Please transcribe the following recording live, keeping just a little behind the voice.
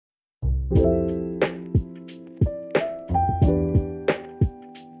Hi,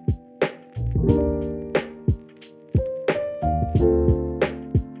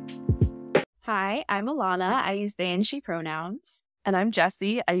 I'm Alana. I use they and she pronouns. And I'm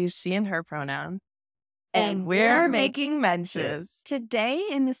Jessie. I use she and her pronouns. And we're making mentions. Today,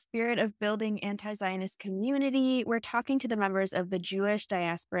 in the spirit of building anti-Zionist community, we're talking to the members of the Jewish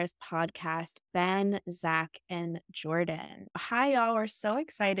Diasporist podcast, Ben, Zach, and Jordan. Hi, y'all. We're so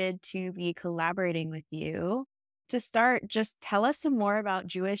excited to be collaborating with you. To start, just tell us some more about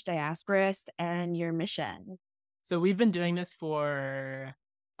Jewish Diasporist and your mission. So we've been doing this for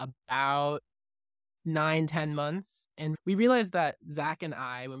about 9-10 months. And we realized that Zach and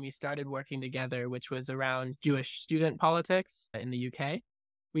I, when we started working together, which was around Jewish student politics in the UK,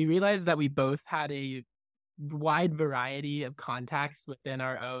 we realized that we both had a wide variety of contacts within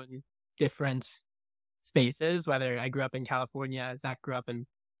our own different spaces, whether I grew up in California, Zach grew up in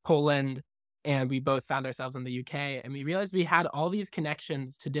Poland, and we both found ourselves in the UK. And we realized we had all these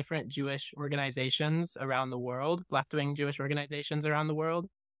connections to different Jewish organizations around the world, left-wing Jewish organizations around the world.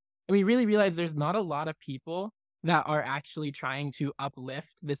 And we really realized there's not a lot of people that are actually trying to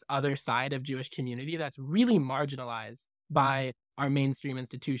uplift this other side of Jewish community that's really marginalized by our mainstream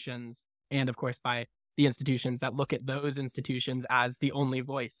institutions and, of course, by the institutions that look at those institutions as the only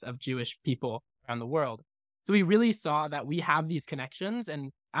voice of Jewish people around the world. So we really saw that we have these connections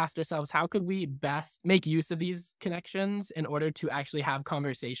and asked ourselves, how could we best make use of these connections in order to actually have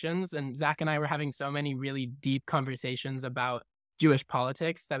conversations? And Zach and I were having so many really deep conversations about Jewish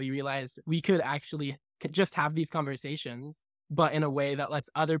politics that we realized we could actually just have these conversations, but in a way that lets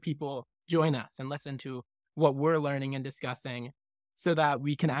other people join us and listen to what we're learning and discussing, so that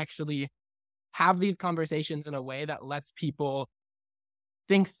we can actually have these conversations in a way that lets people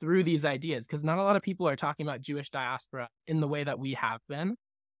think through these ideas, because not a lot of people are talking about Jewish diaspora in the way that we have been.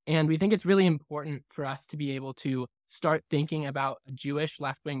 And we think it's really important for us to be able to start thinking about a Jewish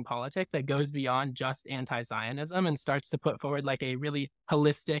left-wing politic that goes beyond just anti-Zionism and starts to put forward like a really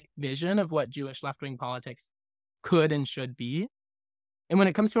holistic vision of what Jewish left-wing politics could and should be. And when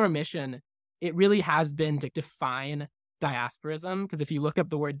it comes to our mission, it really has been to define diasporism, because if you look up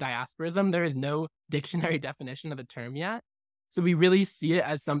the word diasporism, there is no dictionary definition of the term yet. So we really see it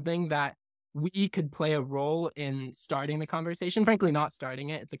as something that we could play a role in starting the conversation. Frankly, not starting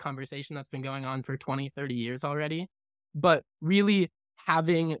it. It's a conversation that's been going on for 20, 30 years already. But really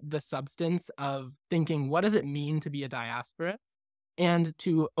having the substance of thinking, what does it mean to be a diasporist? And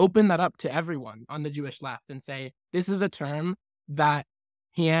to open that up to everyone on the Jewish left and say, this is a term that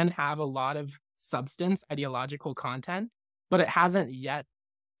can have a lot of substance, ideological content, but it hasn't yet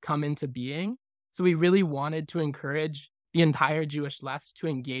come into being. So we really wanted to encourage the entire Jewish left to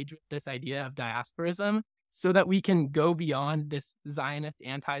engage with this idea of diasporism so that we can go beyond this Zionist,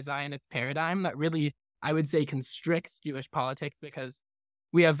 anti-Zionist paradigm that really, I would say, constricts Jewish politics, because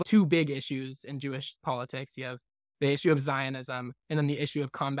we have two big issues in Jewish politics. You have the issue of Zionism and then the issue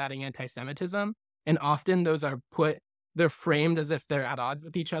of combating anti-Semitism. And often those are they're framed as if they're at odds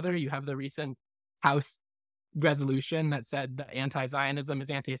with each other. You have the recent House resolution that said that anti-Zionism is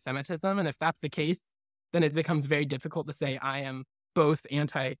anti-Semitism. And if that's the case, then it becomes very difficult to say I am both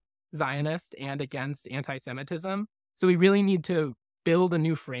anti-Zionist and against anti-Semitism. So we really need to build a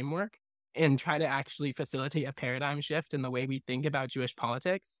new framework and try to actually facilitate a paradigm shift in the way we think about Jewish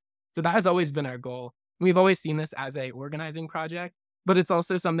politics. So that has always been our goal. We've always seen this as an organizing project, but it's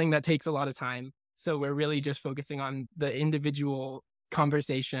also something that takes a lot of time. So we're really just focusing on the individual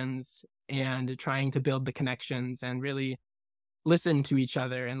conversations and trying to build the connections and really listen to each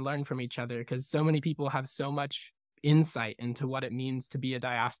other and learn from each other, because so many people have so much insight into what it means to be a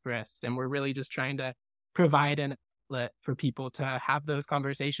diasporist. And we're really just trying to provide an outlet for people to have those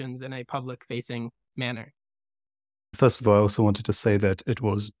conversations in a public-facing manner. First of all, I also wanted to say that it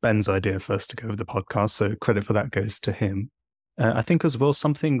was Ben's idea first to go over the podcast, so credit for that goes to him. I think as well,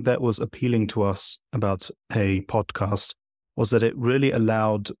 something that was appealing to us about a podcast was that it really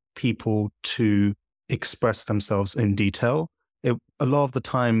allowed people to express themselves in detail. A lot of the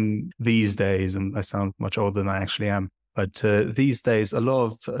time these days, and I sound much older than I actually am, but these days, a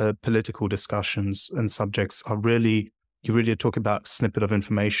lot of political discussions and subjects are really, you really talk about snippet of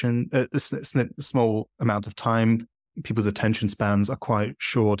information, a small amount of time. People's attention spans are quite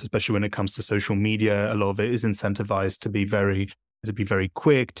short, especially when it comes to social media. A lot of it is incentivized to be very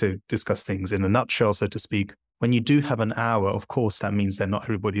quick, to discuss things in a nutshell, so to speak. When you do have an hour, of course, that means that not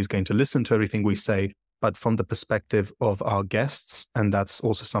everybody is going to listen to everything we say, but from the perspective of our guests, and that's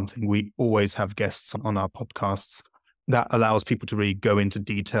also something we always have guests on our podcasts, that allows people to really go into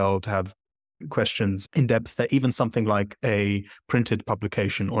detail, to have questions in depth that even something like a printed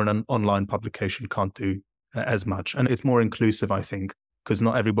publication or an online publication can't do as much. And it's more inclusive, I think, because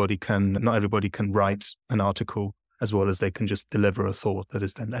not everybody can write an article as well as they can just deliver a thought that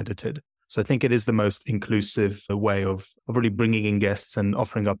is then edited. So I think it is the most inclusive way of really bringing in guests and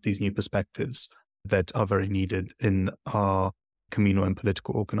offering up these new perspectives that are very needed in our communal and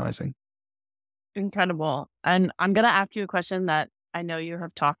political organizing. Incredible. And I'm going to ask you a question that I know you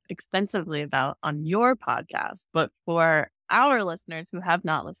have talked extensively about on your podcast, but for our listeners who have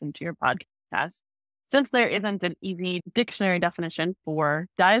not listened to your podcast, since there isn't an easy dictionary definition for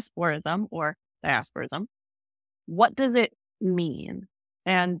diasporism or diasporism, what does it mean?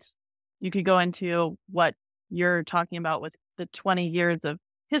 And you could go into what you're talking about with the 20 years of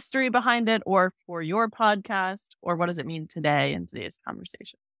history behind it, or for your podcast, or what does it mean today in today's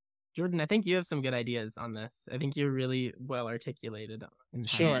conversation? Jordan, I think you have some good ideas on this. I think you're really well articulated.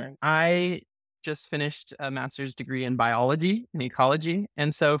 Sure. I just finished a master's degree in biology and ecology.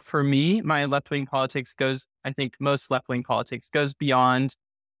 And so for me, my left-wing politics I think most left-wing politics goes beyond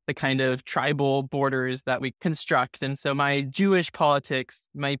the kind of tribal borders that we construct. And so my Jewish politics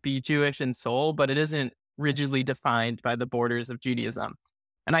might be Jewish in soul, but it isn't rigidly defined by the borders of Judaism.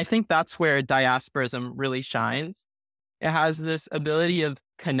 And I think that's where diasporism really shines. It has this ability of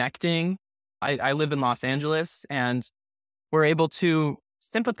connecting. I live in Los Angeles, and we're able to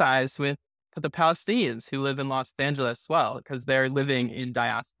sympathize with the Palestinians who live in Los Angeles as well, because they're living in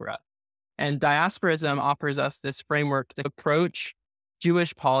diaspora. And diasporism offers us this framework to approach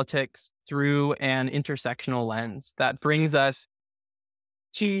Jewish politics through an intersectional lens that brings us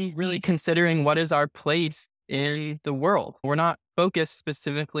to really considering what is our place in the world. We're not focused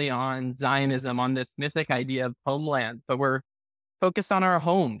specifically on Zionism, on this mythic idea of homeland, but we're focused on our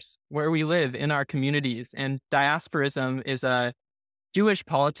homes, where we live in our communities. And diasporism is a Jewish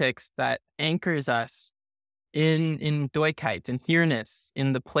politics that anchors us in Doikheit and here-ness,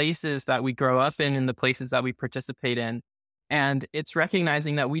 in the places that we grow up in the places that we participate in. And it's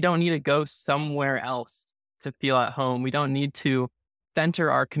recognizing that we don't need to go somewhere else to feel at home. We don't need to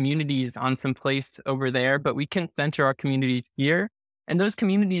center our communities on some place over there, but we can center our communities here. And those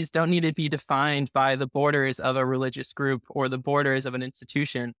communities don't need to be defined by the borders of a religious group or the borders of an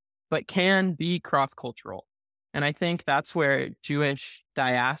institution, but can be cross-cultural. And I think that's where Jewish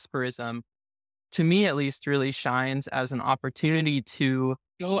diasporism, to me at least, really shines as an opportunity to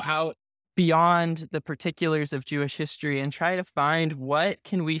go out beyond the particulars of Jewish history and try to find what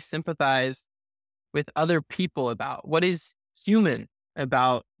can we sympathize with other people about? What is human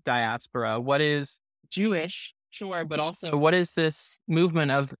about diaspora? What is Jewish? Sure, but also what is this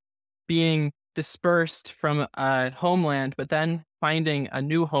movement of being dispersed from a homeland, but then finding a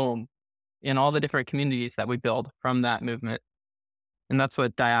new home in all the different communities that we build from that movement? And that's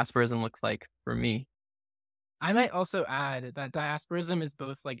what diasporism looks like for me. I might also add that diasporism is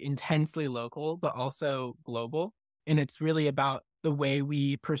both like intensely local, but also global. And it's really about the way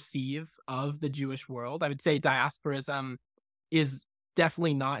we perceive of the Jewish world. I would say diasporism is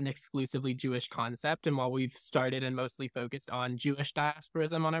definitely not an exclusively Jewish concept. And while we've started and mostly focused on Jewish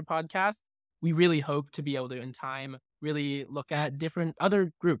diasporism on our podcast, we really hope to be able to, in time, really look at different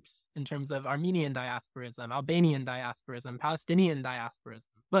other groups in terms of Armenian diasporism, Albanian diasporism, Palestinian diasporism.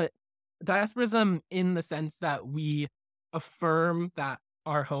 But diasporism in the sense that we affirm that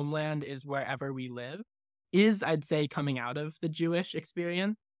our homeland is wherever we live is, I'd say, coming out of the Jewish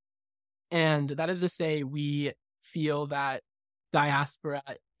experience. And that is to say, we feel that diaspora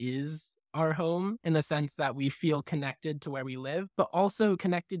is our home in the sense that we feel connected to where we live, but also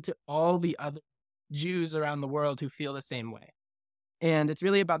connected to all the other Jews around the world who feel the same way. And it's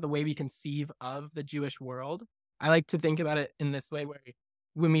really about the way we conceive of the Jewish world. I like to think about it in this way, where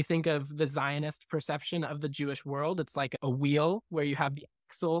when we think of the Zionist perception of the Jewish world, it's like a wheel where you have the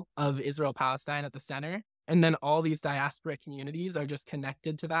axle of Israel-Palestine at the center, and then all these diaspora communities are just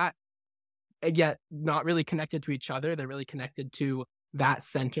connected to that, and yet not really connected to each other. They're really connected to that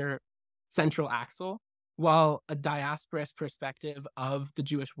central axle. While a diasporist perspective of the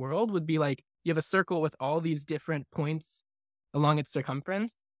Jewish world would be like, you have a circle with all these different points along its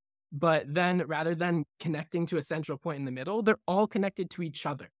circumference, but then rather than connecting to a central point in the middle, they're all connected to each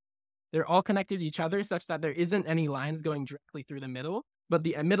other. They're all connected to each other such that there isn't any lines going directly through the middle, but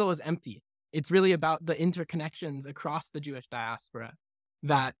the middle is empty. It's really about the interconnections across the Jewish diaspora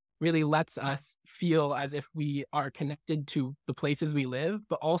that really lets us feel as if we are connected to the places we live,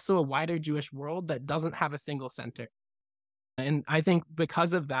 but also a wider Jewish world that doesn't have a single center. And I think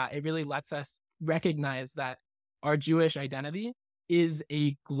because of that, it really lets us recognize that our Jewish identity is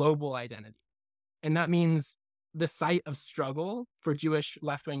a global identity. And that means the site of struggle for Jewish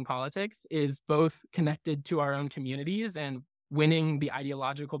left-wing politics is both connected to our own communities and winning the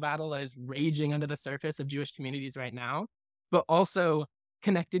ideological battle that is raging under the surface of Jewish communities right now, but also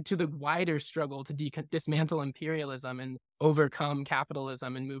connected to the wider struggle to dismantle imperialism and overcome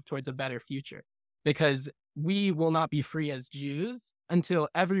capitalism and move towards a better future. Because we will not be free as Jews until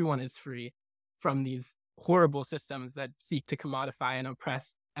everyone is free from these horrible systems that seek to commodify and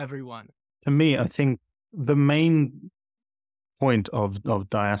oppress everyone. To me, I think the main point of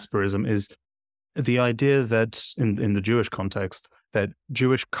diasporism is the idea that in the Jewish context, that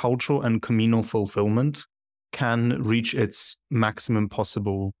Jewish cultural and communal fulfillment can reach its maximum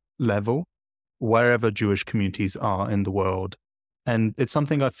possible level wherever Jewish communities are in the world. And it's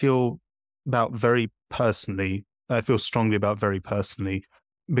something I feel about very personally. I feel strongly about very personally,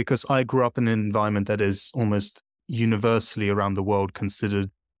 because I grew up in an environment that is almost universally around the world considered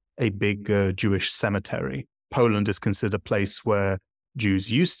a big Jewish cemetery. Poland is considered a place where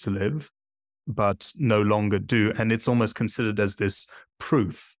Jews used to live, but no longer do. And it's almost considered as this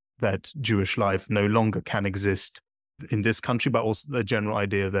proof that Jewish life no longer can exist in this country, but also the general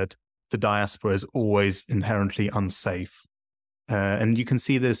idea that the diaspora is always inherently unsafe. And you can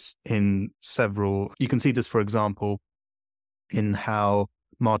see this for example, in how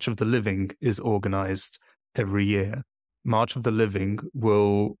March of the Living is organized every year. March of the Living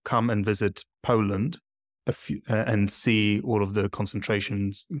will come and visit Poland and see all of the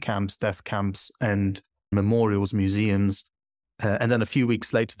concentration camps, death camps, and memorials, museums. And then a few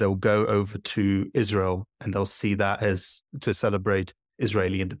weeks later, they'll go over to Israel and they'll see that as to celebrate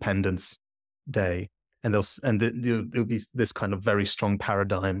Israeli Independence Day. And there'll be this kind of very strong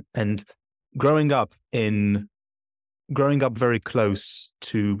paradigm. And growing up very close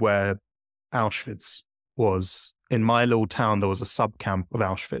to where Auschwitz was, in my little town, there was a sub-camp of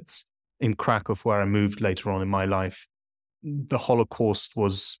Auschwitz. In Krakow, where I moved later on in my life, the Holocaust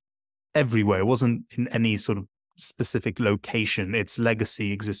was everywhere. It wasn't in any sort of specific location. Its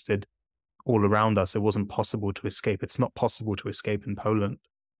legacy existed all around us. It wasn't possible to escape. It's not possible to escape in Poland.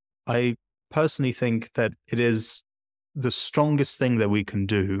 I personally think that it is the strongest thing that we can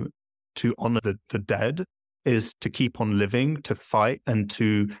do to honor the dead is to keep on living, to fight, and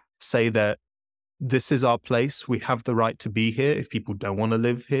to say that this is our place. We have the right to be here. If people don't want to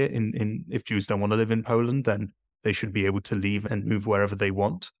live here, if Jews don't want to live in Poland, then they should be able to leave and move wherever they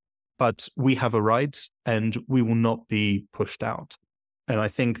want. But we have a right and we will not be pushed out. And I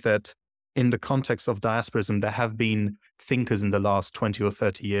think that in the context of diasporism, there have been thinkers in the last 20 or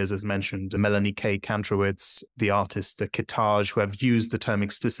 30 years, as mentioned, Melanie K. Kantrowitz, the artist, the Kitaj, who have used the term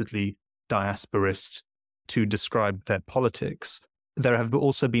explicitly diasporist to describe their politics. There have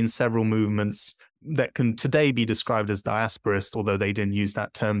also been several movements that can today be described as diasporist, although they didn't use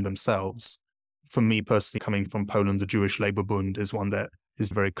that term themselves. For me personally, coming from Poland, the Jewish Labor Bund is one that is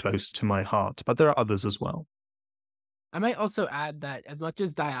very close to my heart, but there are others as well. I might also add that as much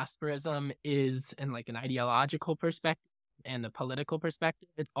as diasporism is in like an ideological perspective and a political perspective,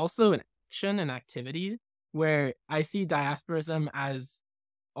 it's also an action and activity where I see diasporism as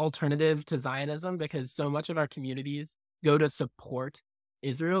alternative to Zionism, because so much of our communities go to support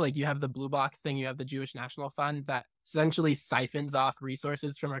Israel. Like you have the Blue Box thing, you have the Jewish National Fund that essentially siphons off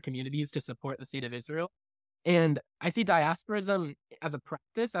resources from our communities to support the state of Israel. And I see diasporism as a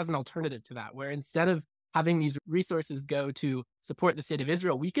practice, as an alternative to that, where instead of having these resources go to support the state of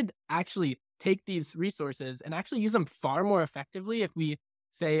Israel, we could actually take these resources and actually use them far more effectively if we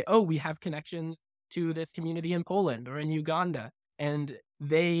say, oh, we have connections to this community in Poland or in Uganda, and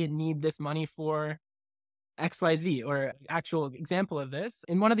they need this money for XYZ. Or actual example of this,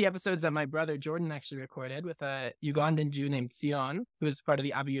 in one of the episodes that my brother Jordan actually recorded with a Ugandan Jew named Sion, who is part of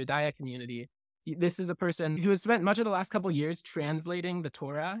the Abu Yudaya community. This is a person who has spent much of the last couple of years translating the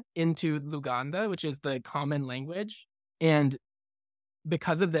Torah into Luganda, which is the common language. And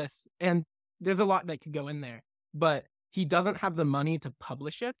because of this, and there's a lot that could go in there, but he doesn't have the money to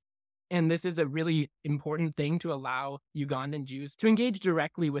publish it. And this is a really important thing to allow Ugandan Jews to engage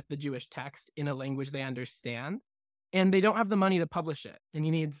directly with the Jewish text in a language they understand. And they don't have the money to publish it. And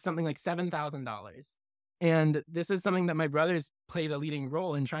he needs something like $7,000. And this is something that my brothers played a leading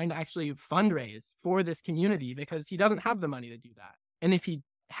role in trying to actually fundraise for this community, because he doesn't have the money to do that. And if he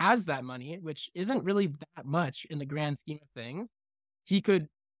has that money, which isn't really that much in the grand scheme of things, he'd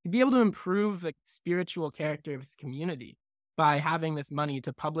be able to improve the spiritual character of his community by having this money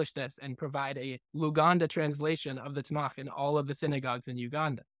to publish this and provide a Luganda translation of the Tanakh in all of the synagogues in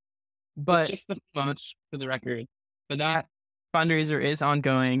Uganda. But just the much for the record, but that fundraiser is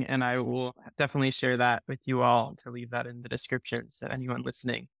ongoing, and I will definitely share that with you all to leave that in the description. So anyone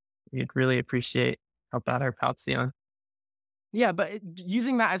listening, we'd really appreciate Help out our Palestinian. Yeah, but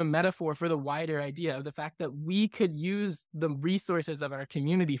using that as a metaphor for the wider idea of the fact that we could use the resources of our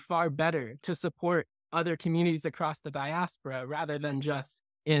community far better to support other communities across the diaspora rather than just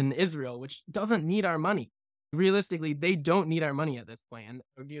in Israel, which doesn't need our money. Realistically, they don't need our money at this point, and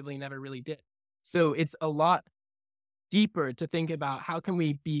arguably never really did. So it's a lot deeper to think about how can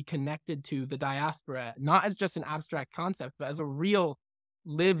we be connected to the diaspora, not as just an abstract concept, but as a real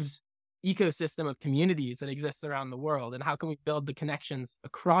lived ecosystem of communities that exists around the world. And how can we build the connections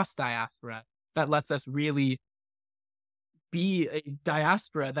across diaspora that lets us really be a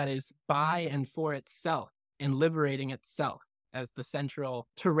diaspora that is by and for itself and liberating itself as the central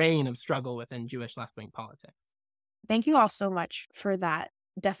terrain of struggle within Jewish left-wing politics. Thank you all so much for that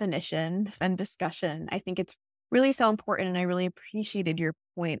definition and discussion. I think it's really so important, and I really appreciated your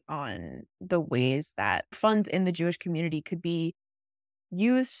point on the ways that funds in the Jewish community could be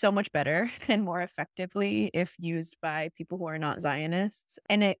used so much better and more effectively if used by people who are not Zionists.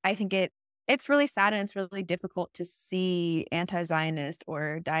 And I think it's really sad and it's really difficult to see anti-Zionist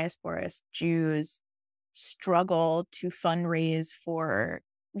or diasporist Jews struggle to fundraise for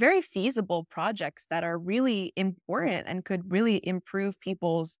very feasible projects that are really important and could really improve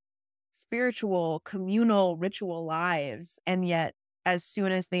people's spiritual, communal, ritual lives. And yet, as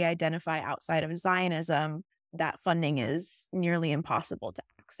soon as they identify outside of Zionism, that funding is nearly impossible to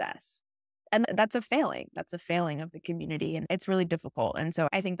access. And that's a failing. That's a failing of the community. And it's really difficult. And so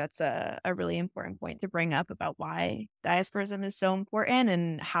I think that's a really important point to bring up about why diasporism is so important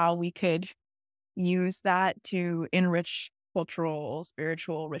and how we could use that to enrich cultural,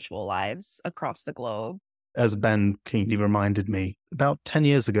 spiritual, ritual lives across the globe. As Ben keenly reminded me, about 10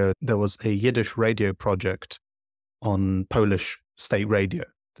 years ago, there was a Yiddish radio project on Polish state radio,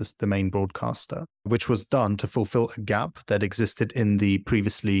 the main broadcaster, which was done to fulfill a gap that existed in the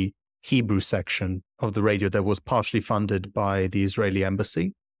previously Hebrew section of the radio that was partially funded by the Israeli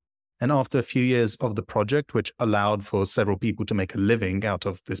embassy. And after a few years of the project, which allowed for several people to make a living out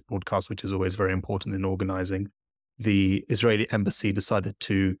of this broadcast, which is always very important in organizing, the Israeli embassy decided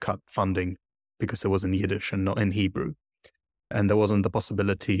to cut funding because it was in Yiddish and not in Hebrew. And there wasn't the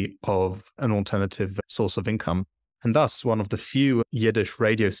possibility of an alternative source of income. And thus, one of the few Yiddish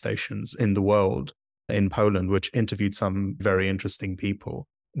radio stations in the world, in Poland, which interviewed some very interesting people,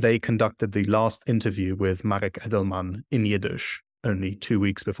 they conducted the last interview with Marek Edelman in Yiddish only 2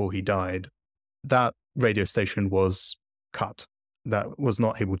 weeks before he died. That radio station was cut. That was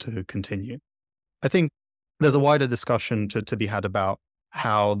not able to continue. I think there's a wider discussion to be had about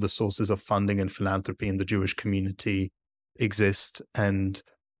how the sources of funding and philanthropy in the Jewish community exist and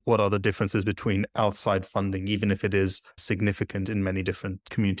what are the differences between outside funding, even if it is significant in many different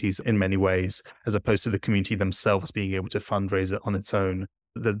communities in many ways, as opposed to the community themselves being able to fundraise it on its own.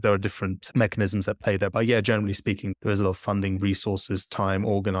 There are different mechanisms at play there. But yeah, generally speaking, there is a lot of funding, resources, time,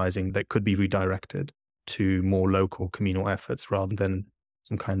 organizing that could be redirected to more local communal efforts rather than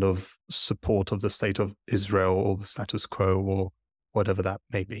some kind of support of the state of Israel or the status quo or whatever that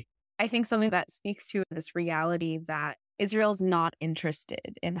may be. I think something that speaks to this reality that Israel's not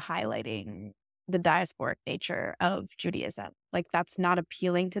interested in highlighting the diasporic nature of Judaism. Like, that's not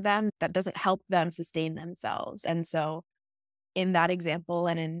appealing to them. That doesn't help them sustain themselves. And so in that example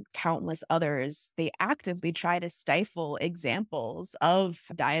and in countless others, they actively try to stifle examples of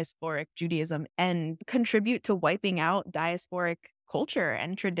diasporic Judaism and contribute to wiping out diasporic culture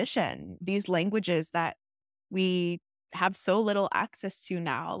and tradition. These languages that we have so little access to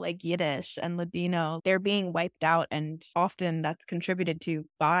now, like Yiddish and Ladino, they're being wiped out, and often that's contributed to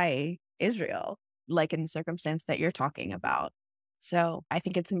by Israel, like in the circumstance that you're talking about. So I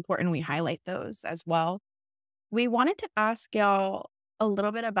think it's important we highlight those as well. We wanted to ask y'all a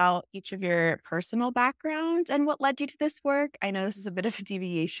little bit about each of your personal backgrounds and what led you to this work. I know this is a bit of a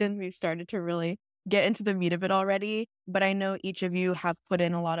deviation. We've started to really get into the meat of it already, but I know each of you have put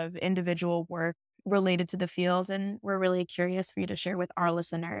in a lot of individual work related to the field, and we're really curious for you to share with our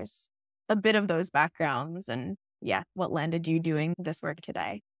listeners a bit of those backgrounds and what landed you doing this work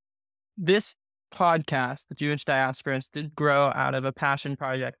today. This podcast, The Jewish Diasporist, did grow out of a passion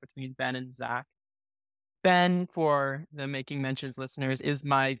project between Ben and Zach. Ben, for the Making Mentions listeners, is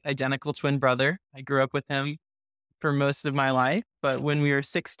my identical twin brother. I grew up with him for most of my life, but when we were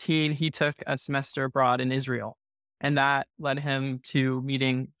 16, he took a semester abroad in Israel. And that led him to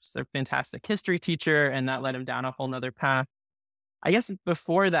meeting a fantastic history teacher, and that led him down a whole nother path. I guess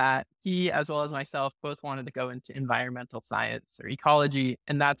before that, he, as well as myself, both wanted to go into environmental science or ecology.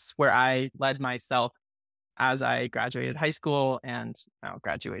 And that's where I led myself as I graduated high school and now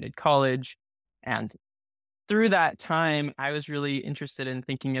graduated college and through that time, I was really interested in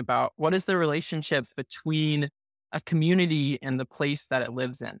thinking about what is the relationship between a community and the place that it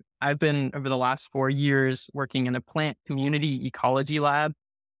lives in. I've been, over the last 4 years, working in a plant community ecology lab.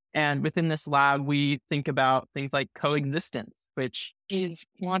 And within this lab, we think about things like coexistence, which is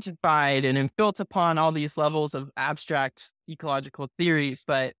quantified and built upon all these levels of abstract ecological theories.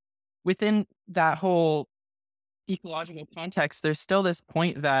 But within that whole ecological context, there's still this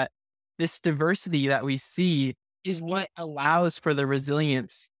point that this diversity that we see is what allows for the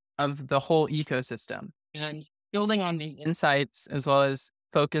resilience of the whole ecosystem. And building on the insights, as well as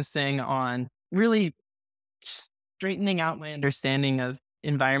focusing on really straightening out my understanding of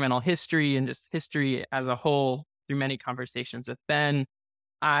environmental history and just history as a whole through many conversations with Ben,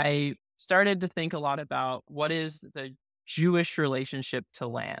 I started to think a lot about what is the Jewish relationship to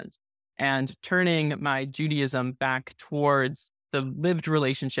land, and turning my Judaism back towards the lived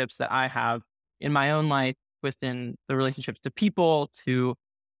relationships that I have in my own life, within the relationships to people, to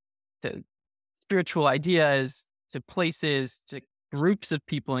spiritual ideas, to places, to groups of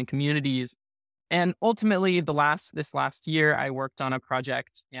people and communities. And ultimately, this last year, I worked on a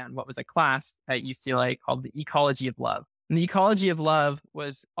project and what was a class at UCLA called the Ecology of Love. And the Ecology of Love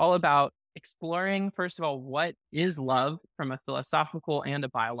was all about exploring, first of all, what is love from a philosophical and a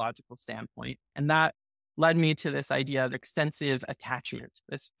biological standpoint. And that led me to this idea of extensive attachment,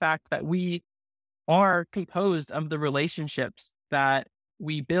 this fact that we are composed of the relationships that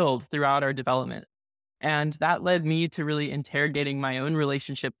we build throughout our development. And that led me to really interrogating my own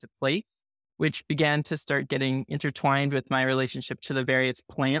relationship to place, which began to start getting intertwined with my relationship to the various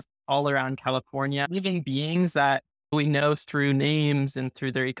plants all around California, living beings that we know through names and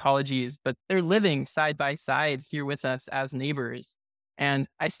through their ecologies, but they're living side by side here with us as neighbors. And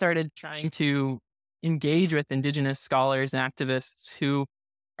I started trying to engage with indigenous scholars and activists who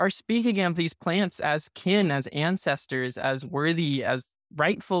are speaking of these plants as kin, as ancestors, as worthy, as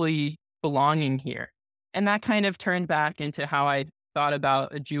rightfully belonging here. And that kind of turned back into how I thought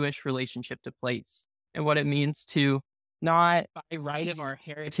about a Jewish relationship to place and what it means to, not by right of our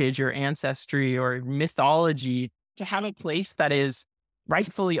heritage or ancestry or mythology, to have a place that is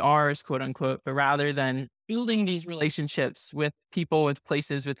rightfully ours, quote unquote, but rather than building these relationships with people, with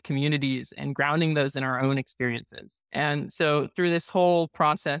places, with communities, and grounding those in our own experiences. And so through this whole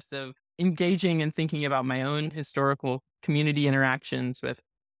process of engaging and thinking about my own historical community interactions with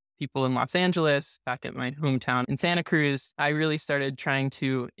people in Los Angeles, back at my hometown in Santa Cruz, I really started trying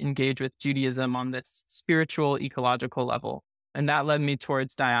to engage with Judaism on this spiritual, ecological level. And that led me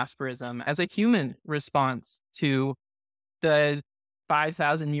towards diasporism as a human response to the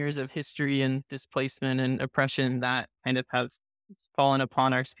 5,000 years of history and displacement and oppression that kind of have fallen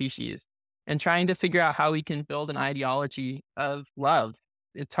upon our species, and trying to figure out how we can build an ideology of love.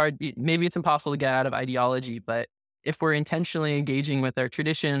 It's hard, maybe it's impossible to get out of ideology, but if we're intentionally engaging with our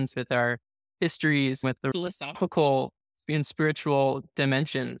traditions, with our histories, with the philosophical and spiritual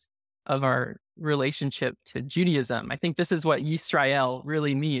dimensions of our relationship to Judaism, I think this is what Yisrael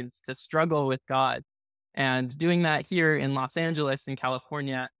really means, to struggle with God. And doing that here in Los Angeles, in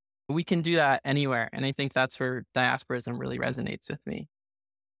California, we can do that anywhere. And I think that's where diasporism really resonates with me.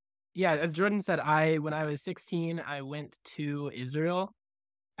 Yeah, as Jordan said, when I was 16, I went to Israel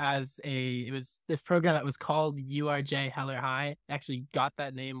it was this program that was called URJ Heller High. I actually got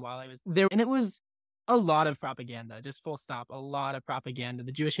that name while I was there. And it was a lot of propaganda, just full stop, a lot of propaganda.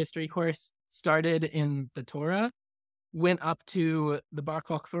 The Jewish history course started in the Torah, went up to the Bar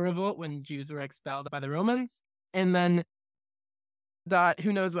Kokhba revolt when Jews were expelled by the Romans, and then that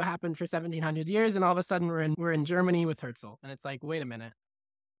who knows what happened for 1700 years, and all of a sudden we're in Germany with Herzl. And it's like, wait a minute,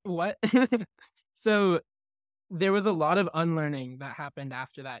 what? So there was a lot of unlearning that happened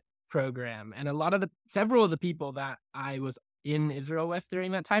after that program. And several of the people that I was in Israel with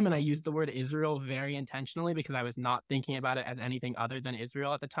during that time, and I used the word Israel very intentionally because I was not thinking about it as anything other than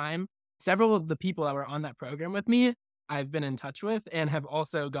Israel at the time. Several of the people that were on that program with me, I've been in touch with and have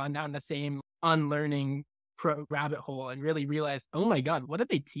also gone down the same unlearning rabbit hole and really realized, oh my God, what did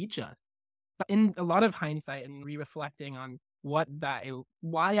they teach us? In a lot of hindsight and reflecting on why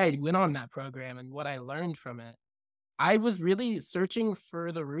I went on that program and what I learned from it, I was really searching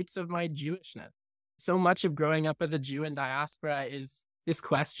for the roots of my Jewishness. So much of growing up as a Jew in diaspora is this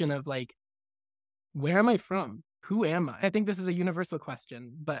question of like, where am I from? Who am I? I think this is a universal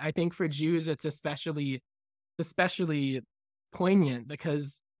question, but I think for Jews, it's especially poignant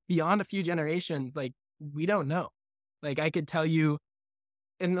because beyond a few generations, like, we don't know. Like, I could tell you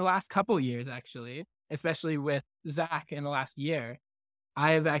in the last couple of years, actually, especially with Zach in the last year,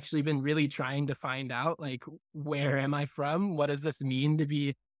 I have actually been really trying to find out, like, where am I from? What does this mean to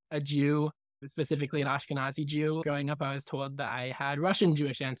be a Jew specifically an Ashkenazi Jew. Growing up, I was told that I had Russian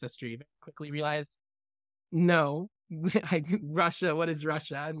Jewish ancestry. But I quickly realized, no, Russia, what is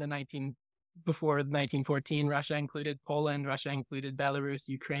Russia? Before 1914, Russia included Poland, Russia included Belarus,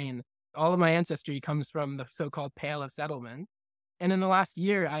 Ukraine. All of my ancestry comes from the so-called Pale of Settlement. And in the last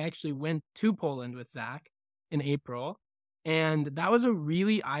year, I actually went to Poland with Zach in April. And that was a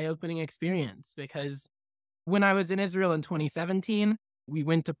really eye-opening experience because when I was in Israel in 2017, we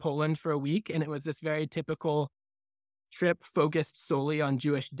went to Poland for a week, and it was this very typical trip focused solely on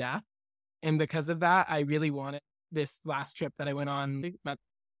Jewish death. And because of that, I really wanted this last trip that I went on about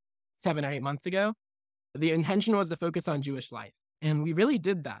 7 or 8 months ago. The intention was to focus on Jewish life. And we really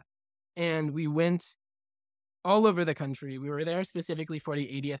did that. And we went all over the country. We were there specifically for the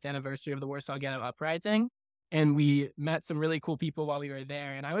 80th anniversary of the Warsaw Ghetto Uprising. And we met some really cool people while we were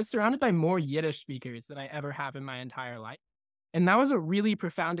there. And I was surrounded by more Yiddish speakers than I ever have in my entire life. And that was a really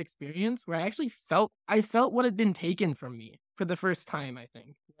profound experience where I actually felt what had been taken from me for the first time, I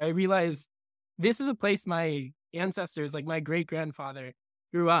think. I realized this is a place my ancestors, like my great-grandfather,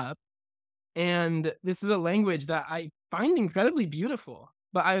 grew up. And this is a language that I find incredibly beautiful,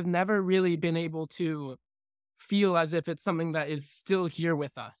 but I've never really been able to feel as if it's something that is still here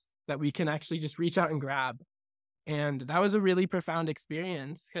with us, that we can actually just reach out and grab. And that was a really profound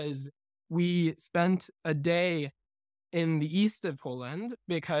experience because we spent a day in the east of Poland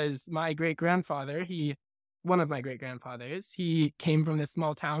because my great-grandfather, one of my great-grandfathers, he came from this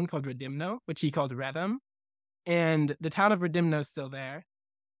small town called Radymno, which he called Redem. And the town of Radymno is still there.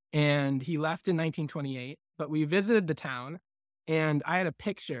 And he left in 1928, but we visited the town, and I had a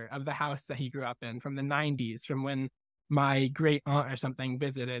picture of the house that he grew up in from the 90s, from when my great aunt or something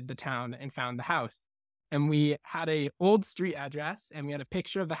visited the town and found the house. And we had a old street address, and we had a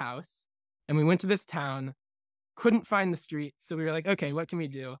picture of the house, and we went to this town, couldn't find the street, so we were like, okay, what can we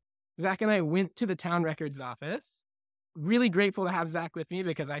do? Zach and I went to the town records office. Really grateful to have Zach with me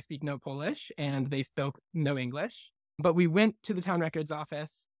because I speak no Polish, and they spoke no English. But we went to the town records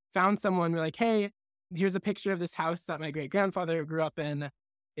office, found someone, we're like, hey, here's a picture of this house that my great-grandfather grew up in.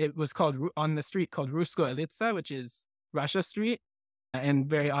 It was called, on the street called Rusko Elitsa, which is Russia Street. And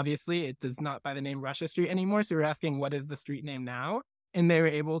very obviously, it does not by the name Russia Street anymore. So we're asking, what is the street name now? And they were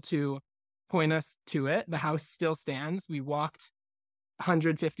able to point us to it. The house still stands. We walked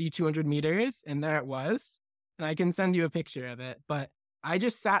 150, 200 meters, and there it was. And I can send you a picture of it. But I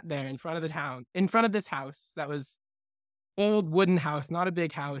just sat there in front of the town, in front of this house that was old wooden house, not a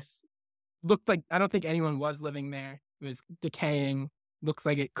big house. Looked like, I don't think anyone was living there. It was decaying. Looks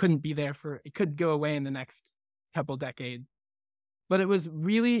like it couldn't be there it could go away in the next couple decades. But it was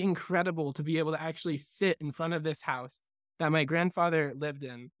really incredible to be able to actually sit in front of this house that my grandfather lived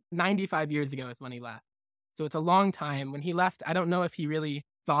in. 95 years ago is when he left. So it's a long time. When he left, I don't know if he really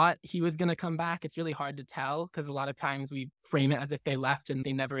thought he was going to come back. It's really hard to tell because a lot of times we frame it as if they left and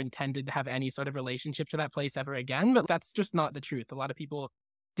they never intended to have any sort of relationship to that place ever again. But that's just not the truth. A lot of people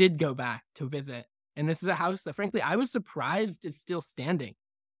did go back to visit. And this is a house that, frankly, I was surprised is still standing.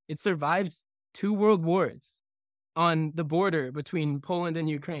 It survived 2 world wars on the border between Poland and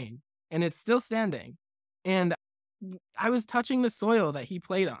Ukraine, and it's still standing. And I was touching the soil that he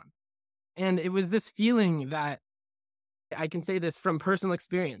played on. And it was this feeling that, I can say this from personal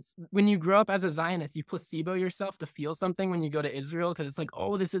experience. When you grow up as a Zionist, you placebo yourself to feel something when you go to Israel because it's like,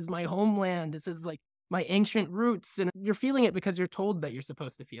 oh, this is my homeland. This is like my ancient roots. And you're feeling it because you're told that you're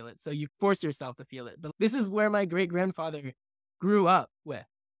supposed to feel it. So you force yourself to feel it. But this is where my great-grandfather grew up with.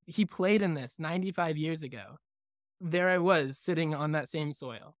 He played in this 95 years ago. There I was sitting on that same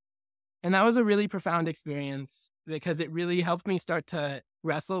soil. And that was a really profound experience because it really helped me start to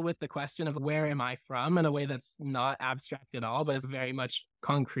wrestle with the question of where am I from in a way that's not abstract at all, but it's very much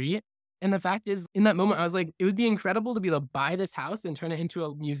concrete. And the fact is, in that moment, I was like, it would be incredible to be able to buy this house and turn it into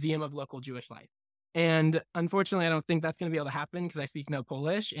a museum of local Jewish life. And unfortunately, I don't think that's going to be able to happen because I speak no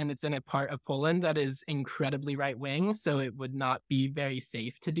Polish and it's in a part of Poland that is incredibly right-wing. So it would not be very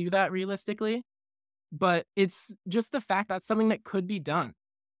safe to do that realistically. But it's just the fact that's something that could be done.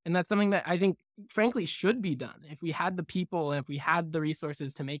 And that's something that I think, frankly, should be done if we had the people and if we had the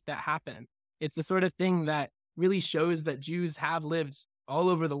resources to make that happen. It's the sort of thing that really shows that Jews have lived all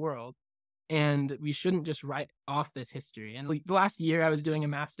over the world. And we shouldn't just write off this history. And the last year, I was doing a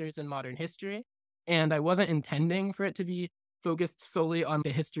master's in modern history. And I wasn't intending for it to be focused solely on the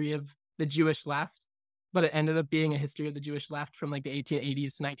history of the Jewish left. But it ended up being a history of the Jewish left from like the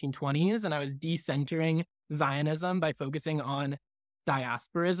 1880s to 1920s. And I was decentering Zionism by focusing on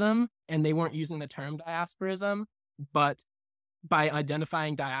diasporism. And they weren't using the term diasporism, but by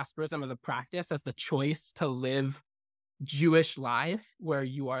identifying diasporism as a practice, as the choice to live Jewish life where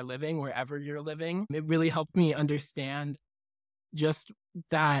you are living, wherever you're living. It really helped me understand just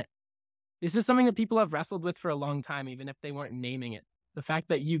that this is something that people have wrestled with for a long time, even if they weren't naming it. The fact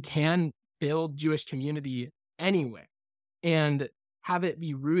that you can build Jewish community anywhere and have it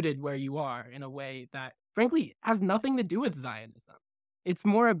be rooted where you are in a way that, frankly, has nothing to do with Zionism. It's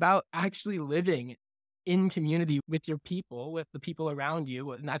more about actually living in community with your people, with the people around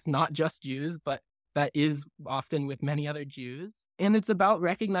you. And that's not just Jews, but that is often with many other Jews. And it's about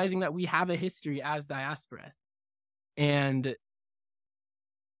recognizing that we have a history as diaspora and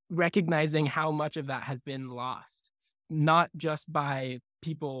recognizing how much of that has been lost, not just by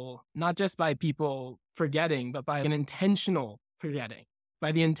people forgetting, but by an intentional forgetting,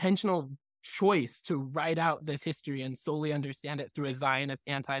 by the intentional choice to write out this history and solely understand it through a Zionist,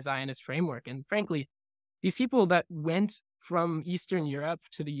 anti-Zionist framework. And frankly, these people that went from Eastern Europe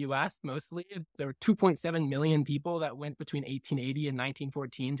to the US, mostly, there were 2.7 million people that went between 1880 and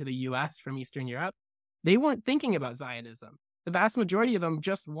 1914 to the US from Eastern Europe. They weren't thinking about Zionism. The vast majority of them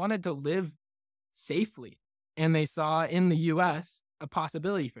just wanted to live safely. And they saw in the US a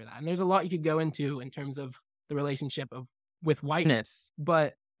possibility for that. And there's a lot you could go into in terms of the relationship with whiteness.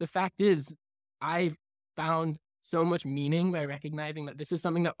 But the fact is, I found so much meaning by recognizing that this is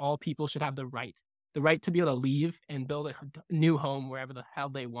something that all people should have the right to be able to leave and build a new home wherever the hell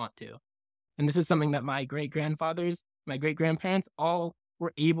they want to. And this is something that my great-grandfathers, my great-grandparents all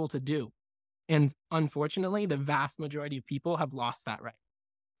were able to do. And unfortunately, the vast majority of people have lost that right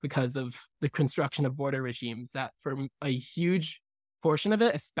because of the construction of border regimes that for a huge portion of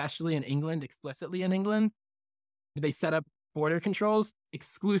it, especially in England, explicitly in England, they set up border controls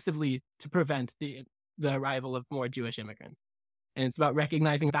exclusively to prevent the arrival of more Jewish immigrants. And it's about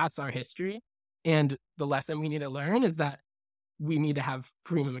recognizing that's our history. And the lesson we need to learn is that we need to have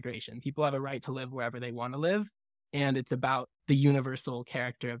free immigration. People have a right to live wherever they want to live. And it's about the universal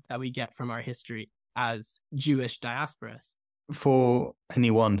character that we get from our history as Jewish diasporists. For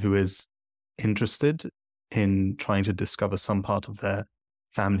anyone who is interested in trying to discover some part of their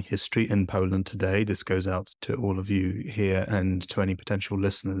family history in Poland today, this goes out to all of you here and to any potential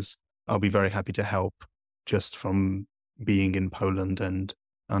listeners. I'll be very happy to help just from being in Poland and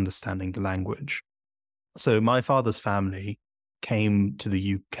understanding the language. So my father's family came to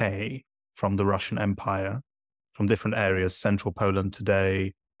the UK from the Russian Empire, from different areas, central Poland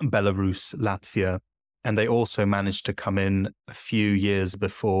today, Belarus, Latvia, and they also managed to come in a few years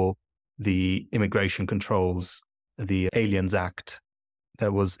before the immigration controls, the Aliens Act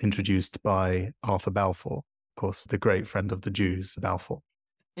that was introduced by Arthur Balfour, of course, the great friend of the Jews, Balfour.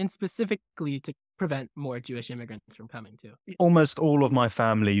 And specifically to prevent more Jewish immigrants from coming too. Almost all of my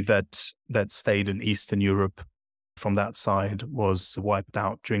family that stayed in Eastern Europe from that side was wiped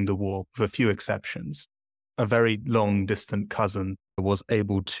out during the war, with a few exceptions. A very long distant cousin was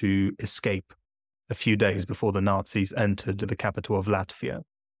able to escape a few days before the Nazis entered the capital of Latvia.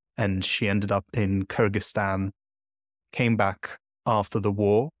 And she ended up in Kyrgyzstan, came back after the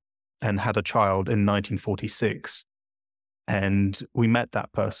war and had a child in 1946. And we met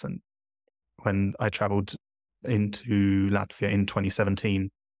that person when I traveled into Latvia in 2017.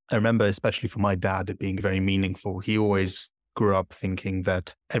 I remember, especially for my dad, it being very meaningful. He always grew up thinking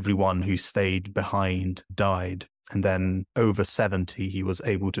that everyone who stayed behind died. And then over 70, he was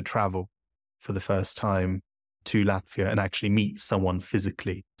able to travel for the first time to Latvia and actually meet someone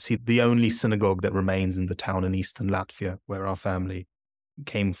physically. See, the only synagogue that remains in the town in eastern Latvia, where our family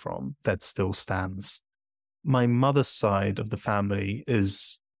came from, that still stands. My mother's side of the family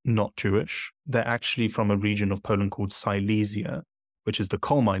is not Jewish. They're actually from a region of Poland called Silesia, which is the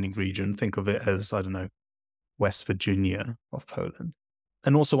coal mining region. Think of it as, I don't know, West Virginia of Poland.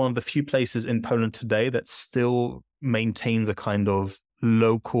 And also one of the few places in Poland today that still maintains a kind of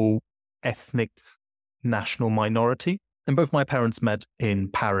local ethnic national minority. And both my parents met in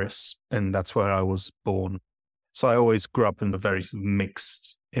Paris, and that's where I was born. So I always grew up in a very sort of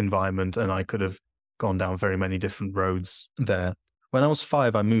mixed environment, and I could have gone down very many different roads there. When I was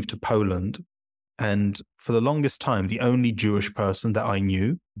 5, I moved to Poland. And for the longest time, the only Jewish person that I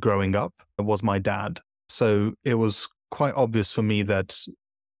knew growing up was my dad. So it was quite obvious for me that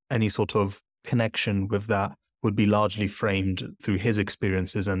any sort of connection with that would be largely framed through his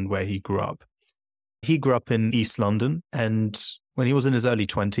experiences and where he grew up. He grew up in East London, and when he was in his early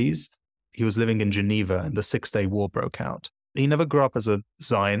 20s, he was living in Geneva and the Six-Day War broke out. He never grew up as a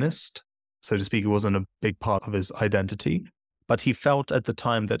Zionist, so to speak. It wasn't a big part of his identity, but he felt at the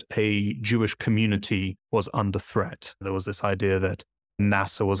time that a Jewish community was under threat. There was this idea that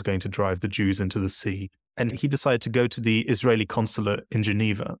Nasser was going to drive the Jews into the sea, and he decided to go to the Israeli consulate in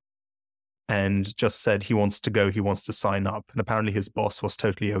Geneva and just said he wants to go, he wants to sign up. And apparently his boss was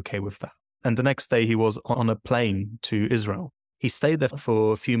totally okay with that. And the next day he was on a plane to Israel. He stayed there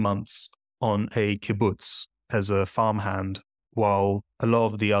for a few months on a kibbutz as a farmhand, while a lot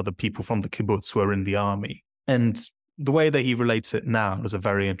of the other people from the kibbutz were in the army. And the way that he relates it now is a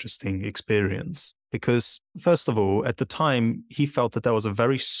very interesting experience. Because, first of all, at the time, he felt that there was a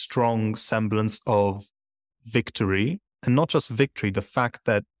very strong semblance of victory, and not just victory, the fact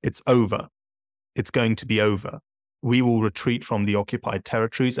that it's over. It's going to be over. We will retreat from the occupied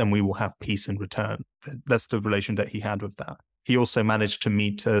territories and we will have peace in return. That's the relation that he had with that. He also managed to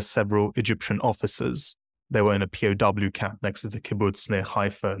meet several Egyptian officers. They were in a POW camp next to the kibbutz near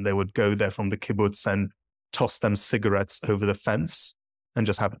Haifa, and they would go there from the kibbutz and toss them cigarettes over the fence and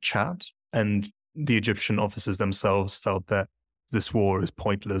just have a chat. And the Egyptian officers themselves felt that this war is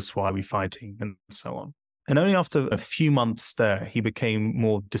pointless, why are we fighting, and so on. And only after a few months there, he became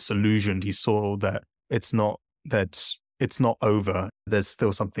more disillusioned. He saw that it's not over. There's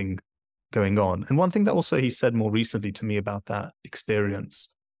still something going on. And one thing that also he said more recently to me about that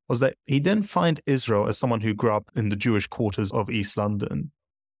experience was that he didn't find Israel, as someone who grew up in the Jewish quarters of East London,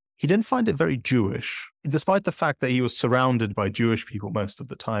 he didn't find it very Jewish. Despite the fact that he was surrounded by Jewish people most of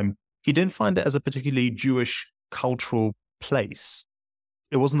the time, he didn't find it as a particularly Jewish cultural place.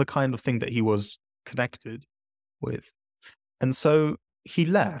 It wasn't the kind of thing that he was connected with. And so he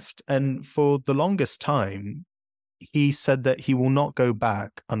left. And for the longest time, he said that he will not go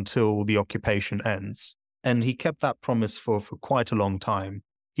back until the occupation ends. And he kept that promise for quite a long time.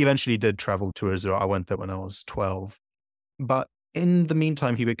 He eventually did travel to Israel. I went there when I was 12. But in the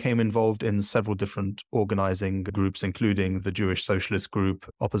meantime, he became involved in several different organizing groups, including the Jewish Socialist Group,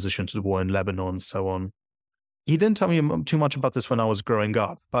 opposition to the war in Lebanon, and so on. He didn't tell me too much about this when I was growing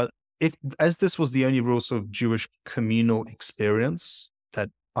up, but as this was the only real sort of Jewish communal experience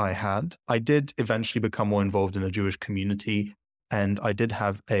that I had, I did eventually become more involved in a Jewish community, and I did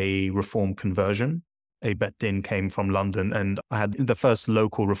have a Reform conversion. A Bet Din came from London, and I had the first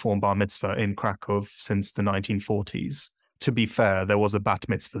local Reform bar mitzvah in Krakow since the 1940s. To be fair, there was a bat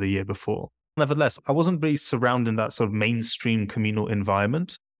mitzvah the year before. Nevertheless, I wasn't really surrounded in that sort of mainstream communal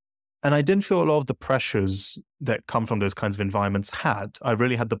environment. And I didn't feel a lot of the pressures that come from those kinds of environments had. I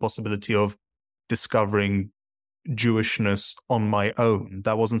really had the possibility of discovering Jewishness on my own.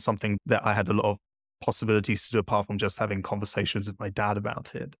 That wasn't something that I had a lot of possibilities to do apart from just having conversations with my dad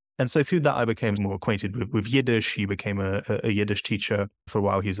about it. And so through that, I became more acquainted with Yiddish. He became a Yiddish teacher. For a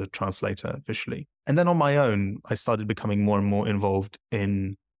while, he's a translator officially. And then on my own, I started becoming more and more involved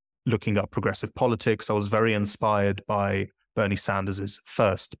in looking up progressive politics. I was very inspired by Bernie Sanders'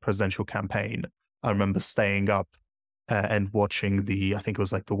 first presidential campaign. I remember staying up and watching I think it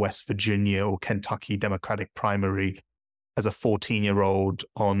was like the West Virginia or Kentucky Democratic primary as a 14-year-old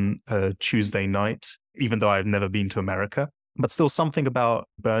on a Tuesday night, even though I've never been to America. But still something about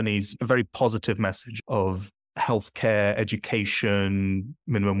Bernie's very positive message of healthcare, education,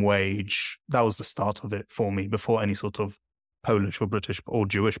 minimum wage. That was the start of it for me before any sort of Polish or British or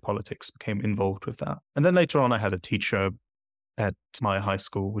Jewish politics became involved with that. And then later on, I had a teacher at my high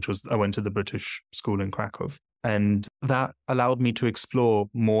school, I went to the British school in Krakow. And that allowed me to explore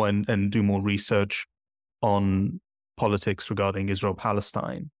more and do more research on politics regarding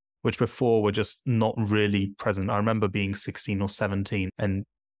Israel-Palestine, which before were just not really present. I remember being 16 or 17 and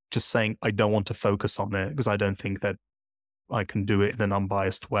just saying, I don't want to focus on it because I don't think that I can do it in an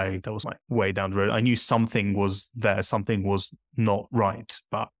unbiased way. That was like way down the road. I knew something was there, something was not right,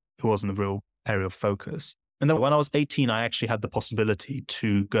 but it wasn't a real area of focus. And then when I was 18, I actually had the possibility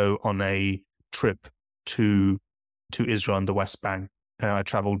to go on a trip to Israel and the West Bank. I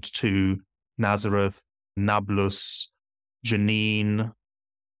traveled to Nazareth, Nablus, Jenin,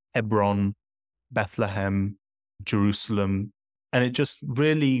 Hebron, Bethlehem, Jerusalem. And it just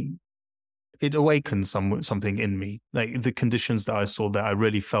really, it awakened something in me. Like the conditions that I saw there, I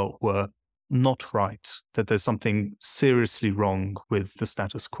really felt were not right, that there's something seriously wrong with the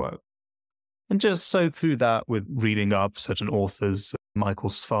status quo. And just so through that, with reading up certain authors, Michael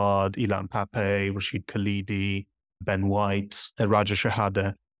Svard, Ilan Pape, Rashid Khalidi, Ben White, Raja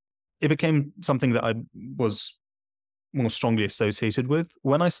Shahada, it became something that I was more strongly associated with.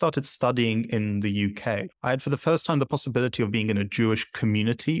 When I started studying in the UK, I had for the first time the possibility of being in a Jewish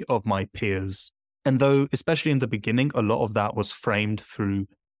community of my peers. And though, especially in the beginning, a lot of that was framed through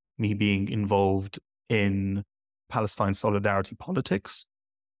me being involved in Palestine solidarity politics,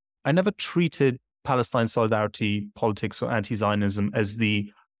 I never treated Palestine solidarity politics or anti-Zionism as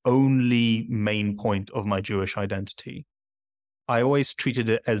the only main point of my Jewish identity. I always treated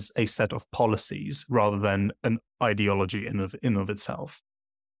it as a set of policies rather than an ideology in of itself.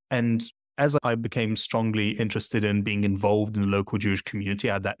 And as I became strongly interested in being involved in the local Jewish community,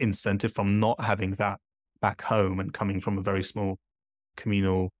 I had that incentive from not having that back home and coming from a very small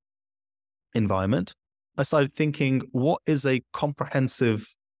communal environment. I started thinking, what is a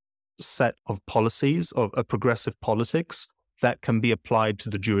comprehensive set of policies, of a progressive politics that can be applied to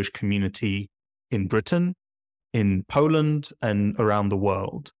the Jewish community in Britain, in Poland, and around the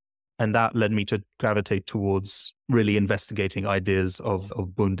world? And that led me to gravitate towards really investigating ideas of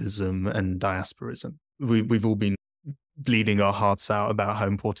Bundism and diasporism. We've all been bleeding our hearts out about how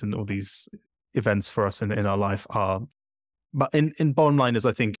important all these events for us in our life are. But in bottom line is,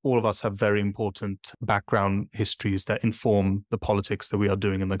 I think all of us have very important background histories that inform the politics that we are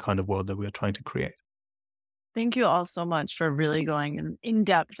doing and the kind of world that we are trying to create. Thank you all so much for really going in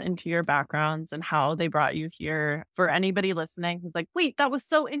depth into your backgrounds and how they brought you here. For anybody listening who's like, wait, that was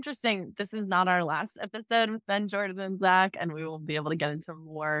so interesting. This is not our last episode with Ben, Jordan, and Zach, and we will be able to get into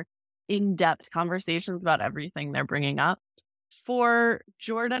more in-depth conversations about everything they're bringing up. For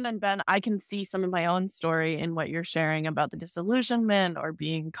Jordan and Ben, I can see some of my own story in what you're sharing about the disillusionment or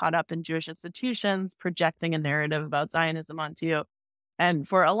being caught up in Jewish institutions, projecting a narrative about Zionism onto you. And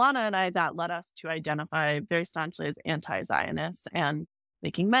for Alana and I, that led us to identify very staunchly as anti-Zionist and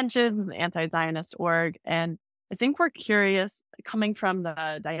making mentions of the anti-Zionist org. And I think we're curious, coming from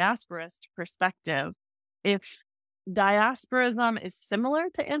the diasporist perspective, if diasporism is similar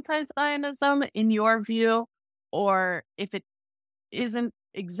to anti-Zionism in your view, or if it isn't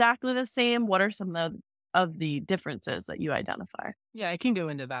exactly the same, what are some of the differences that you identify? Yeah, I can go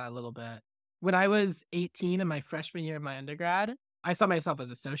into that a little bit. When I was 18 in my freshman year of my undergrad, I saw myself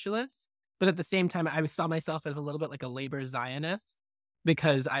as a socialist, but at the same time, I saw myself as a little bit like a labor Zionist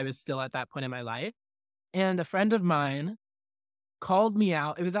because I was still at that point in my life. And a friend of mine called me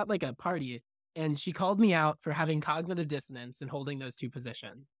out. It was at like a party, and she called me out for having cognitive dissonance and holding those two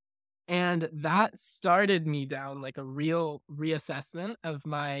positions. And that started me down like a real reassessment of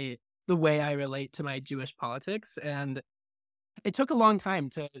the way I relate to my Jewish politics. And it took a long time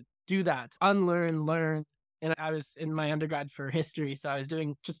to do that, unlearn, learn. And I was in my undergrad for history, so I was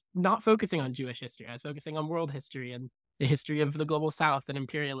doing just not focusing on Jewish history. I was focusing on world history and the history of the global South and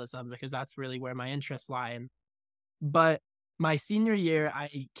imperialism, because that's really where my interests lie. But my senior year,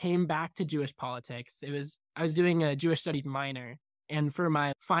 I came back to Jewish politics. I was doing a Jewish studies minor. And for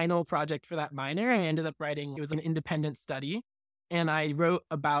my final project for that minor, I ended up writing, it was an independent study. And I wrote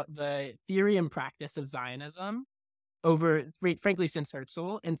about the theory and practice of Zionism frankly, since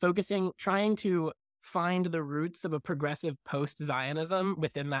Herzl, and trying to find the roots of a progressive post-Zionism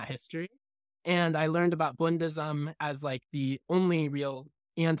within that history. And I learned about Bundism as like the only real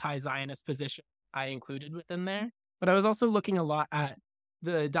anti-Zionist position I included within there. But I was also looking a lot at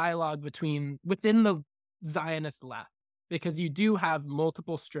the dialogue within the Zionist left, because you do have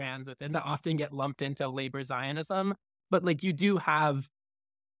multiple strands within that often get lumped into labor Zionism. But like you do have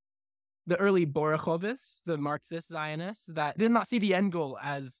the early Borochovists, the Marxist Zionists, that did not see the end goal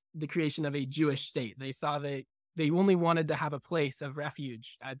as the creation of a Jewish state. They saw they only wanted to have a place of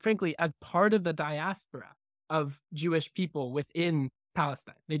refuge, frankly, as part of the diaspora of Jewish people within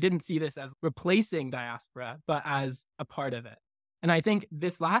Palestine. They didn't see this as replacing diaspora, but as a part of it. And I think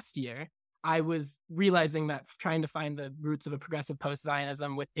this last year, I was realizing that trying to find the roots of a progressive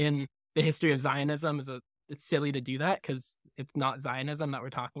post-Zionism within the history of Zionism it's silly to do that because it's not Zionism that we're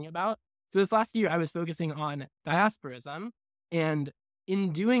talking about. So this last year, I was focusing on diasporism. And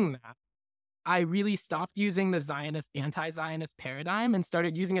in doing that, I really stopped using the Zionist, anti-Zionist paradigm and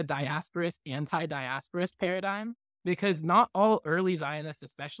started using a diasporist, anti-diasporist paradigm, because not all early Zionists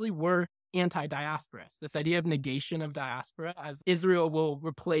especially were anti-diasporist. This idea of negation of diaspora, as Israel will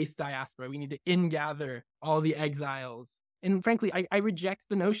replace diaspora. We need to ingather all the exiles. And frankly, I reject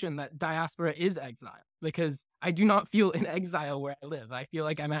the notion that diaspora is exile, because I do not feel in exile where I live. I feel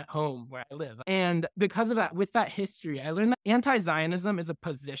like I'm at home where I live. And because of that, with that history, I learned that anti-Zionism is a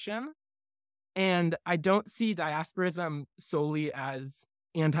position. And I don't see diasporism solely as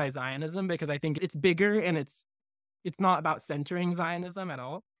anti-Zionism, because I think it's bigger and it's not about centering Zionism at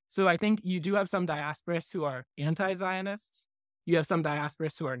all. So I think you do have some diasporists who are anti-Zionists. You have some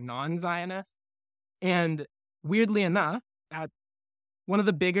diasporists who are non-Zionists. And weirdly enough, at one of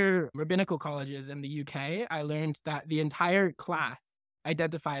the bigger rabbinical colleges in the UK, I learned that the entire class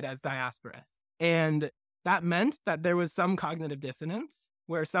identified as diasporist. And that meant that there was some cognitive dissonance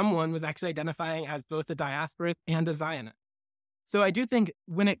where someone was actually identifying as both a diasporist and a Zionist. So I do think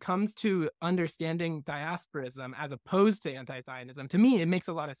when it comes to understanding diasporism as opposed to anti-Zionism, to me, it makes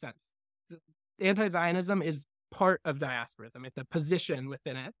a lot of sense. Anti-Zionism is part of diasporism. It's a position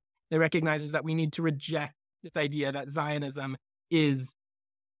within it that recognizes that we need to reject this idea that Zionism is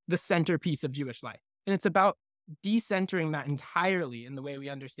the centerpiece of Jewish life. And it's about decentering that entirely in the way we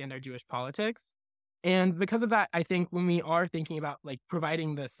understand our Jewish politics. And because of that, I think when we are thinking about like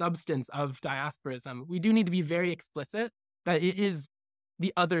providing the substance of diasporism, we do need to be very explicit that it is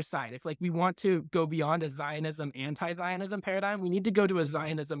the other side. If like we want to go beyond a Zionism, anti-Zionism paradigm, we need to go to a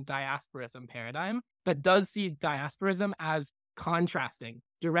Zionism, diasporism paradigm that does see diasporism as contrasting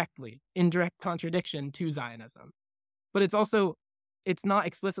directly, in direct contradiction to Zionism. But it's not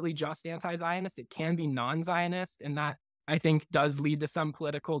explicitly just anti-Zionist. It can be non-Zionist. And that, I think, does lead to some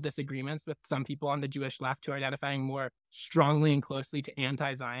political disagreements with some people on the Jewish left who are identifying more strongly and closely to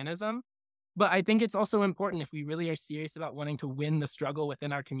anti-Zionism. But I think it's also important, if we really are serious about wanting to win the struggle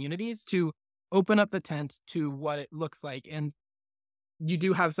within our communities, to open up the tent to what it looks like. And you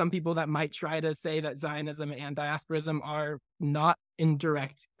do have some people that might try to say that Zionism and diasporism are not in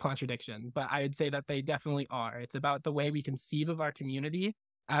direct contradiction, but I would say that they definitely are. It's about the way we conceive of our community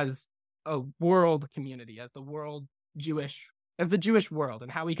as a world community, as the Jewish world,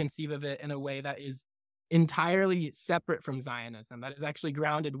 and how we conceive of it in a way that is entirely separate from Zionism, that is actually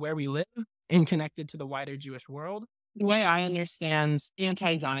grounded where we live and connected to the wider Jewish world. The way I understand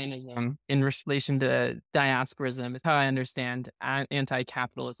anti-Zionism in relation to diasporism is how I understand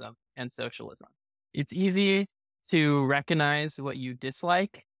anti-capitalism and socialism. It's easy to recognize what you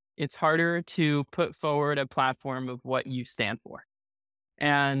dislike. It's harder to put forward a platform of what you stand for.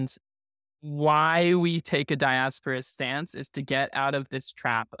 And why we take a diasporist stance is to get out of this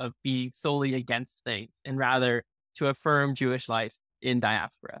trap of being solely against things and rather to affirm Jewish life in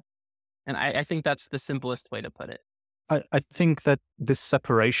diaspora. And I think that's the simplest way to put it. I think that this